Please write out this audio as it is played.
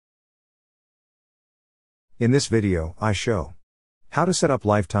In this video, I show how to set up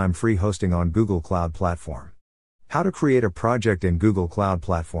lifetime free hosting on Google Cloud Platform, how to create a project in Google Cloud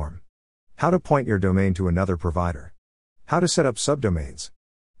Platform, how to point your domain to another provider, how to set up subdomains,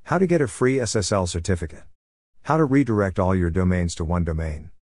 how to get a free SSL certificate, how to redirect all your domains to one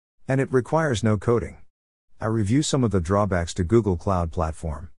domain. And it requires no coding. I review some of the drawbacks to Google Cloud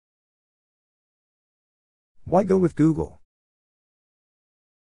Platform. Why go with Google?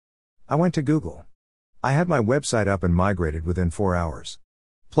 I went to Google. I had my website up and migrated within 4 hours.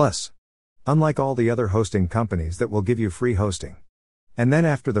 Plus, unlike all the other hosting companies that will give you free hosting, and then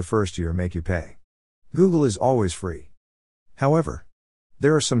after the first year make you pay, Google is always free. However,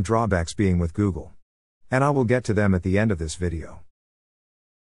 there are some drawbacks being with Google, and I will get to them at the end of this video.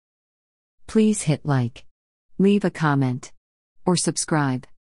 Please hit like, leave a comment, or subscribe.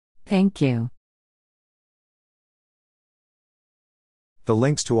 Thank you. The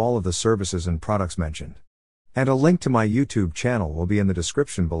links to all of the services and products mentioned, and a link to my YouTube channel will be in the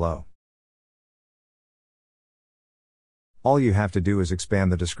description below. All you have to do is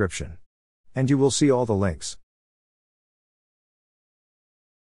expand the description, and you will see all the links.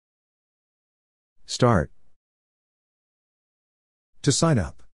 Start. To sign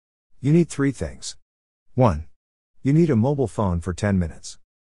up, you need 3 things. 1. You need a mobile phone for 10 minutes.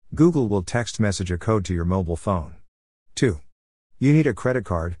 Google will text message a code to your mobile phone. 2. You need a credit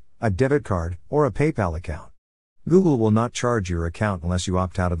card, a debit card, or a PayPal account. Google will not charge your account unless you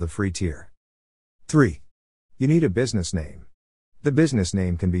opt out of the free tier. 3. You need a business name. The business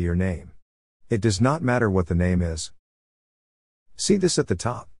name can be your name. It does not matter what the name is. See this at the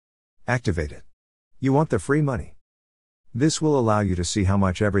top. Activate it. You want the free money. This will allow you to see how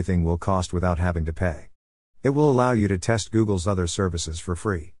much everything will cost without having to pay. It will allow you to test Google's other services for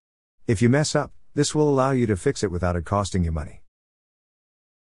free. If you mess up, this will allow you to fix it without it costing you money.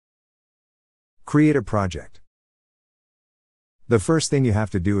 Create a project. The first thing you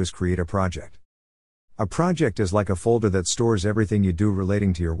have to do is create a project. A project is like a folder that stores everything you do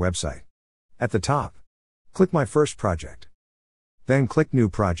relating to your website. At the top, click My First Project. Then click New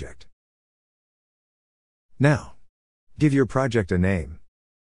Project. Now, give your project a name.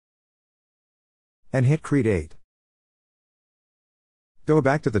 And hit Create. Go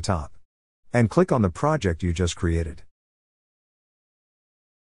back to the top. And click on the project you just created.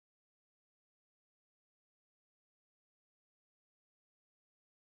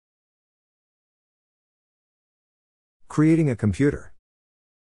 Creating a computer.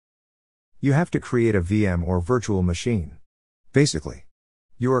 You have to create a VM or virtual machine. Basically,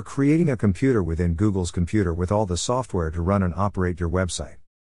 you are creating a computer within Google's computer with all the software to run and operate your website.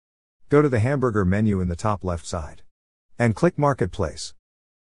 Go to the hamburger menu in the top left side. And click Marketplace.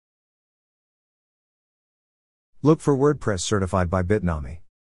 Look for WordPress certified by Bitnami.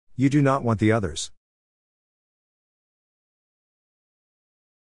 You do not want the others.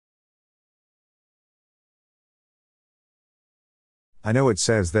 I know it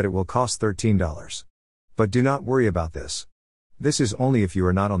says that it will cost $13. But do not worry about this. This is only if you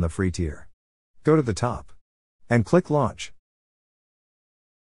are not on the free tier. Go to the top. And click Launch.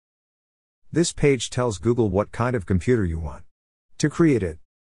 This page tells Google what kind of computer you want to create it.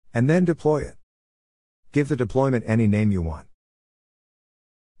 And then deploy it. Give the deployment any name you want.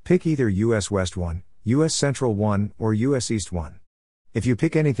 Pick either US West 1, US Central 1, or US East 1. If you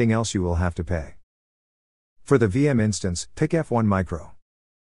pick anything else you will have to pay. For the VM instance, pick F1 Micro.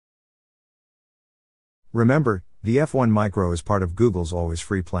 Remember, the F1 Micro is part of Google's always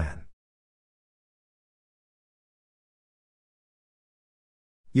free plan.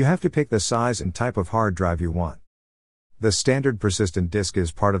 You have to pick the size and type of hard drive you want. The standard persistent disk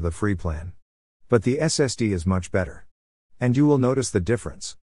is part of the free plan. But the SSD is much better. And you will notice the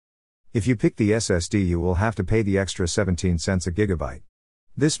difference. If you pick the SSD, you will have to pay the extra 17 cents a gigabyte.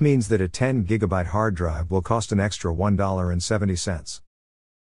 This means that a 10 GB hard drive will cost an extra $1.70.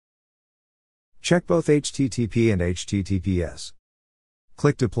 Check both HTTP and HTTPS.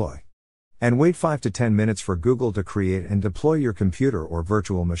 Click Deploy. And wait 5 to 10 minutes for Google to create and deploy your computer or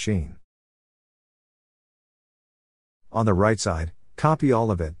virtual machine. On the right side, copy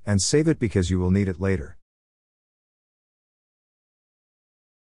all of it and save it because you will need it later.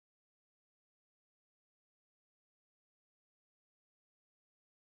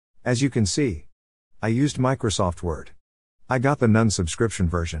 As you can see, I used Microsoft Word. I got the non-subscription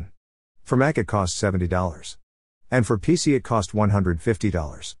version. For Mac it cost $70. And for PC it cost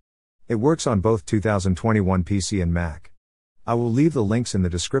 $150. It works on both 2021 PC and Mac. I will leave the links in the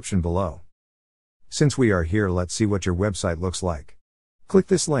description below. Since we are here, let's see what your website looks like. Click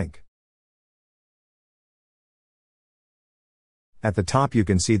this link. At the top you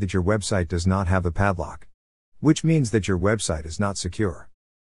can see that your website does not have a padlock. which means that your website is not secure.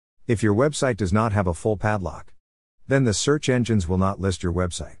 If your website does not have a full padlock, then the search engines will not list your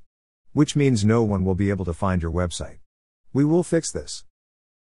website, which means no one will be able to find your website. We will fix this.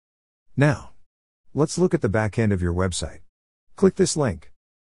 Now, let's look at the back end of your website. Click this link.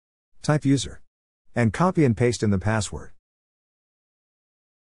 Type user. And copy and paste in the password.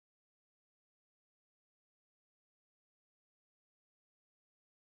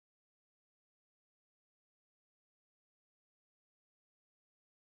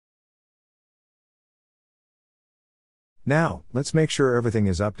 Now, let's make sure everything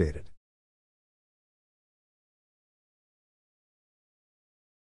is updated.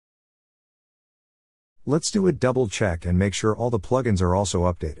 Let's do a double check and make sure all the plugins are also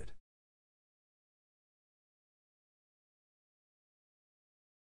updated.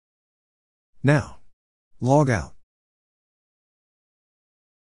 Now, log out.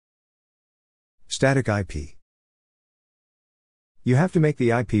 Static IP. You have to make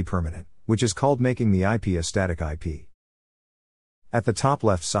the IP permanent, which is called making the IP a static IP. At the top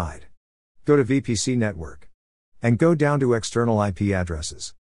left side, go to VPC network, and go down to external IP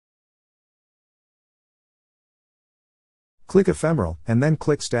addresses. Click ephemeral, and then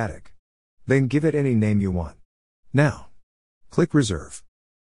click static. Then give it any name you want. Now, click reserve.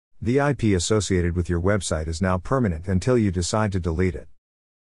 The IP associated with your website is now permanent until you decide to delete it.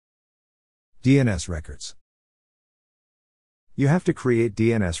 DNS Records. You have to create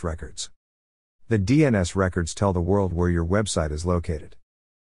DNS records. The DNS records tell the world where your website is located.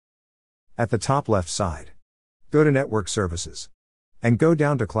 At the top left side, go to Network Services, and go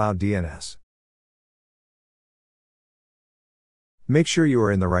down to Cloud DNS. Make sure you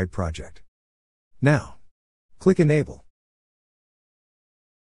are in the right project. Now, click Enable.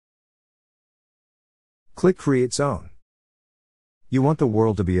 Click Create Zone. You want the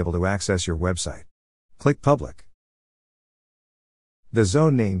world to be able to access your website. Click Public. The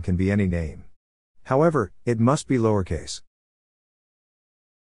zone name can be any name. However, it must be lowercase.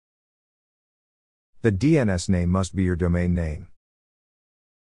 The DNS name must be your domain name.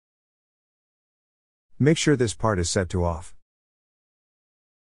 Make sure this part is set to off.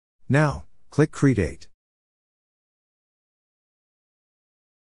 Now, click Create.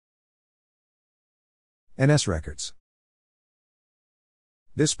 NS Records.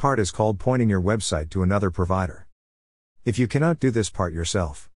 This part is called pointing your website to another provider. If you cannot do this part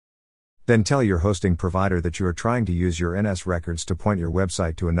yourself, then tell your hosting provider that you are trying to use your NS records to point your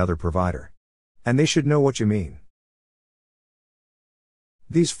website to another provider. And they should know what you mean.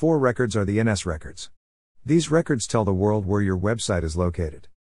 These 4 records are the NS records. These records tell the world where your website is located.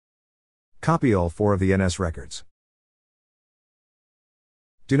 Copy all 4 of the NS records.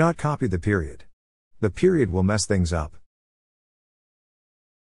 Do not copy the period. The period will mess things up.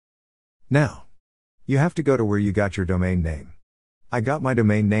 Now, you have to go to where you got your domain name. I got my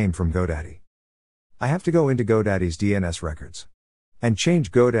domain name from GoDaddy. I have to go into GoDaddy's DNS records and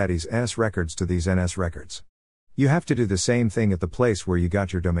change GoDaddy's NS records to these NS records. You have to do the same thing at the place where you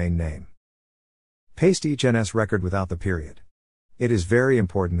got your domain name. Paste each NS record without the period. It is very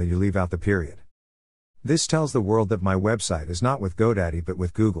important that you leave out the period. This tells the world that my website is not with GoDaddy but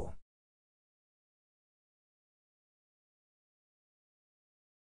with Google.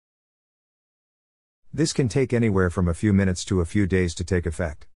 This can take anywhere from a few minutes to a few days to take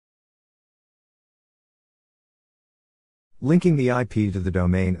effect. Linking the IP to the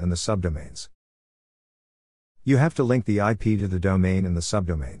domain and the subdomains. You have to link the IP to the domain and the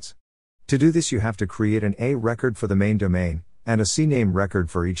subdomains. To do this, you have to create an A record for the main domain, and a CNAME record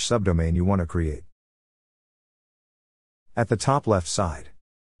for each subdomain you want to create. At the top left side,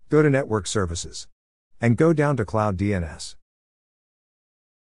 go to Network Services, and go down to Cloud DNS.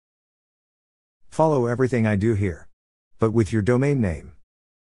 Follow everything I do here, but with your domain name.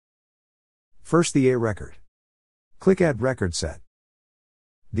 First, the A record. Click Add Record Set.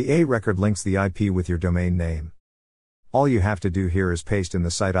 The A record links the IP with your domain name. All you have to do here is paste in the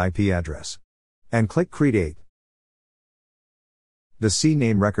site IP address, and click Create. The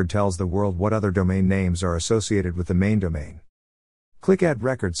CNAME record tells the world what other domain names are associated with the main domain. Click Add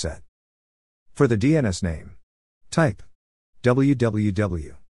Record Set. For the DNS name, type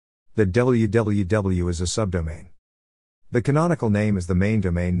www. The www is a subdomain. The canonical name is the main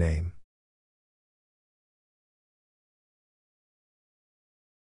domain name.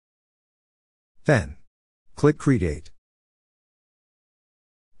 Then, click Create.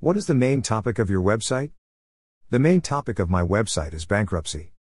 What is the main topic of your website? The main topic of my website is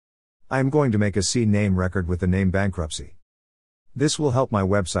bankruptcy. I am going to make a CNAME record with the name bankruptcy. This will help my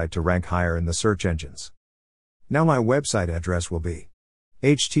website to rank higher in the search engines. Now my website address will be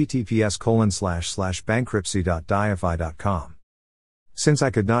https://bankruptcy.difi.com. Since I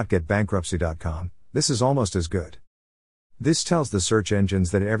could not get bankruptcy.com, this is almost as good. This tells the search engines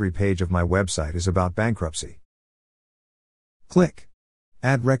that every page of my website is about bankruptcy. Click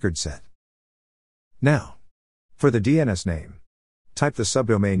Add Record Set. Now, for the DNS name, type the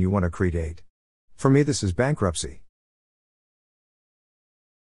subdomain you want to create. For me, this is bankruptcy.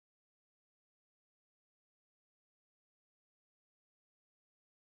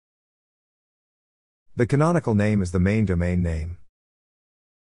 The canonical name is the main domain name.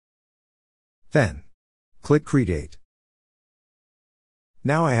 Then, click Create.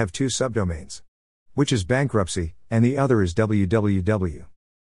 Now I have two subdomains, which is bankruptcy, and the other is www.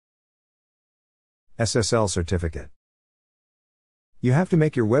 SSL Certificate. You have to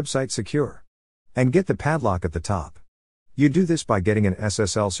make your website secure and get the padlock at the top. You do this by getting an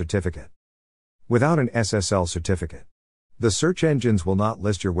SSL certificate. Without an SSL certificate, the search engines will not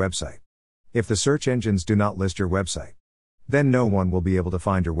list your website. If the search engines do not list your website, then no one will be able to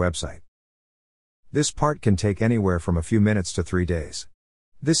find your website. This part can take anywhere from a few minutes to 3 days.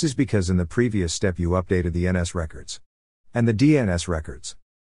 This is because in the previous step you updated the DNS records and the DNS records.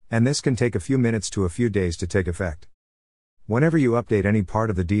 And this can take a few minutes to a few days to take effect. Whenever you update any part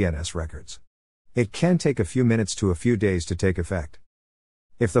of the DNS records, it can take a few minutes to a few days to take effect.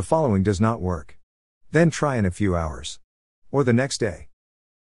 If the following does not work, then try in a few hours or the next day.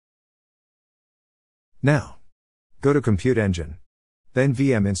 Now, go to Compute Engine, then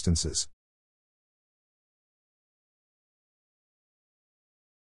VM Instances.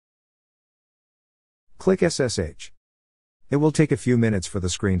 Click SSH. It will take a few minutes for the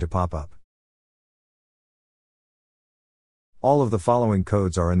screen to pop up. All of the following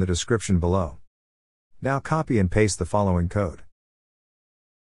codes are in the description below. Now copy and paste the following code.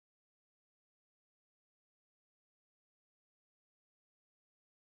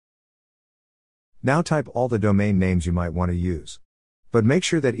 Now type all the domain names you might want to use. But make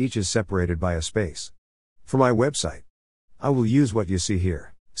sure that each is separated by a space. For my website, I will use what you see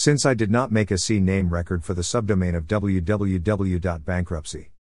here, since I did not make a CNAME record for the subdomain of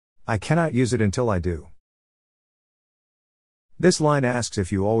www.bankruptcy. I cannot use it until I do. This line asks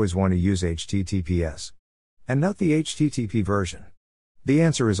if you always want to use HTTPS, and not the HTTP version. The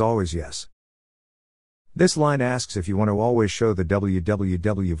answer is always yes. This line asks if you want to always show the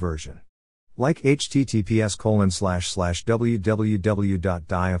www version, like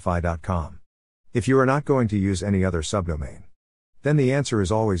https://www.difi.com. If you are not going to use any other subdomain, then the answer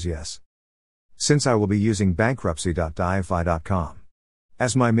is always yes. Since I will be using bankruptcy.difi.com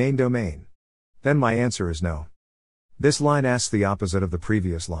as my main domain, then my answer is no. This line asks the opposite of the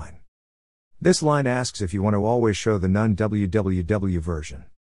previous line. This line asks if you want to always show the non-www version,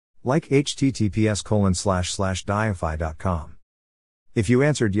 like https://difi.com. If you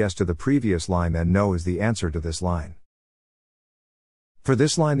answered yes to the previous line, then no is the answer to this line. For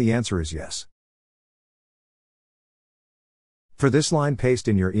this line, the answer is yes. For this line, paste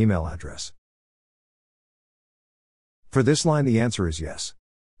in your email address. For this line, the answer is yes.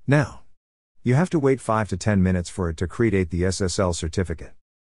 Now, you have to wait 5 to 10 minutes for it to create the SSL certificate.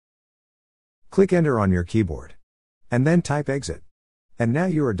 Click Enter on your keyboard, and then type Exit. And now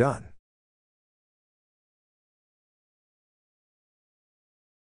you are done.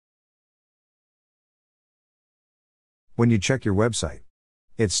 When you check your website,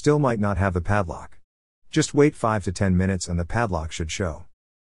 it still might not have the padlock. Just wait 5 to 10 minutes and the padlock should show.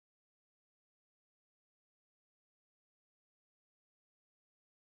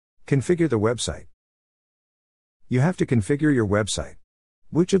 Configure the website. You have to configure your website.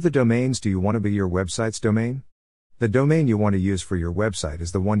 Which of the domains do you want to be your website's domain? The domain you want to use for your website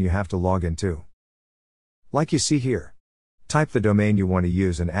is the one you have to log into. Like you see here. Type the domain you want to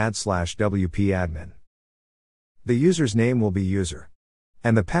use and add /wp-admin. The user's name will be user.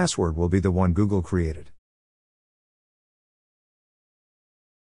 And the password will be the one Google created.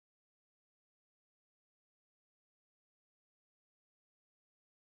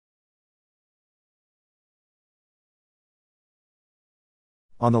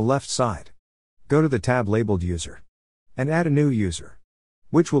 On the left side, go to the tab labeled User, and add a new user,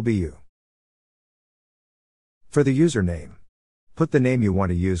 which will be you. For the username, put the name you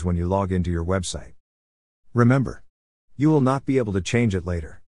want to use when you log into your website. Remember, you will not be able to change it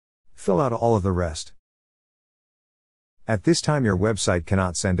later. Fill out all of the rest. At this time, your website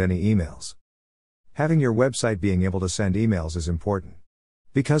cannot send any emails. Having your website being able to send emails is important,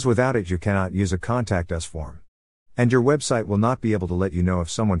 because without it you cannot use a Contact Us form. And your website will not be able to let you know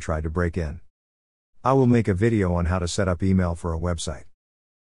if someone tried to break in. I will make a video on how to set up email for a website.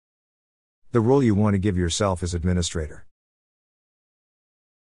 The role you want to give yourself is administrator.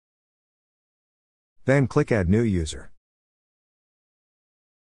 Then click Add New User.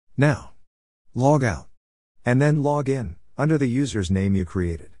 Now, log out. And then log in, under the user's name you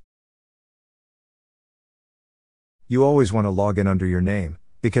created. You always want to log in under your name,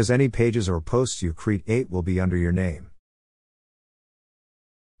 because any pages or posts you create will be under your name.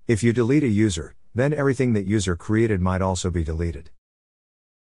 If you delete a user, then everything that user created might also be deleted.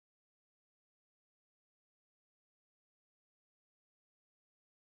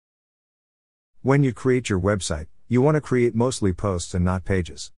 When you create your website, you want to create mostly posts and not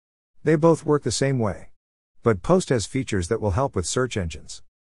pages. They both work the same way. But post has features that will help with search engines.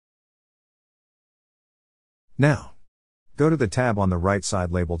 Now, go to the tab on the right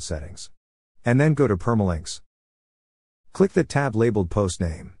side labeled Settings. And then go to Permalinks. Click the tab labeled Post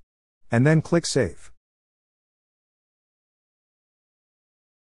Name. And then click Save.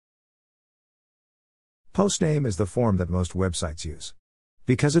 Post name is the form that most websites use,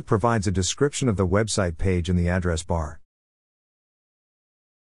 because it provides a description of the website page in the address bar.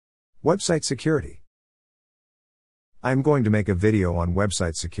 Website security. I'm going to make a video on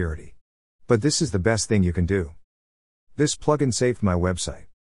website security. But this is the best thing you can do. This plugin saved my website.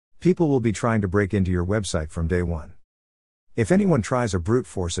 People will be trying to break into your website from day one. If anyone tries a brute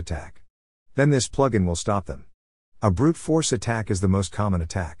force attack, then this plugin will stop them. A brute force attack is the most common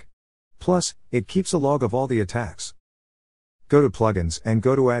attack. Plus, it keeps a log of all the attacks. Go to Plugins and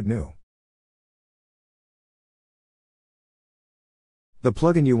go to Add New. The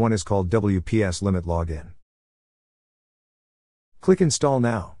plugin you want is called WPS Limit Login. Click Install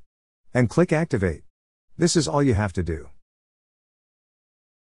Now. And click Activate. This is all you have to do.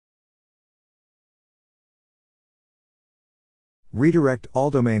 Redirect all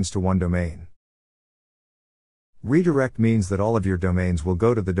domains to one domain. Redirect means that all of your domains will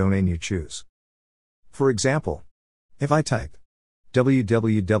go to the domain you choose. For example, if I type www.difi.com,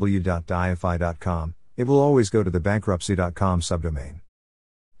 it will always go to the bankruptcy.com subdomain.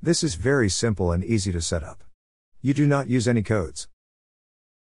 This is very simple and easy to set up. You do not use any codes.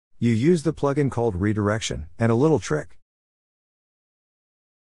 You use the plugin called Redirection, and a little trick.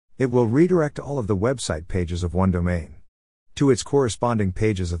 It will redirect all of the website pages of one domain to its corresponding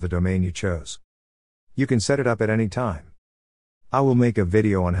pages of the domain you chose. You can set it up at any time. I will make a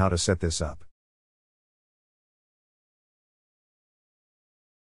video on how to set this up.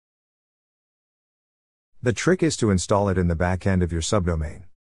 The trick is to install it in the back end of your subdomain.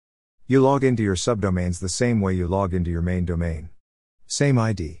 You log into your subdomains the same way you log into your main domain. Same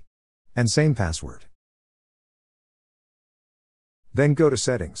ID. And same password. Then go to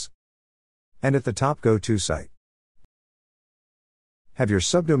Settings. And at the top go to Site. Have your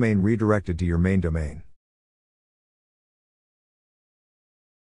subdomain redirected to your main domain.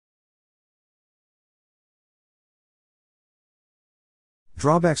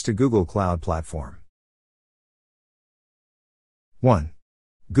 Drawbacks to Google Cloud Platform. 1.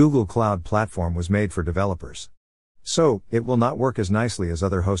 Google Cloud Platform was made for developers. So, it will not work as nicely as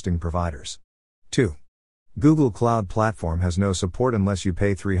other hosting providers. 2. Google Cloud Platform has no support unless you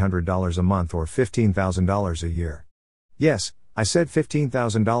pay $300 a month or $15,000 a year. Yes, I said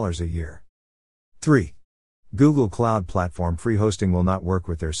 $15,000 a year. 3. Google Cloud Platform free hosting will not work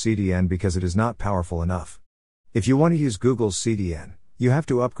with their CDN because it is not powerful enough. If you want to use Google's CDN, you have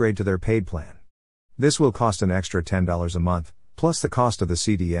to upgrade to their paid plan. This will cost an extra $10 a month, plus the cost of the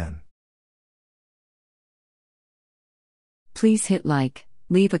CDN. Please hit like,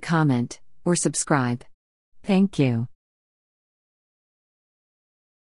 leave a comment, or subscribe. Thank you.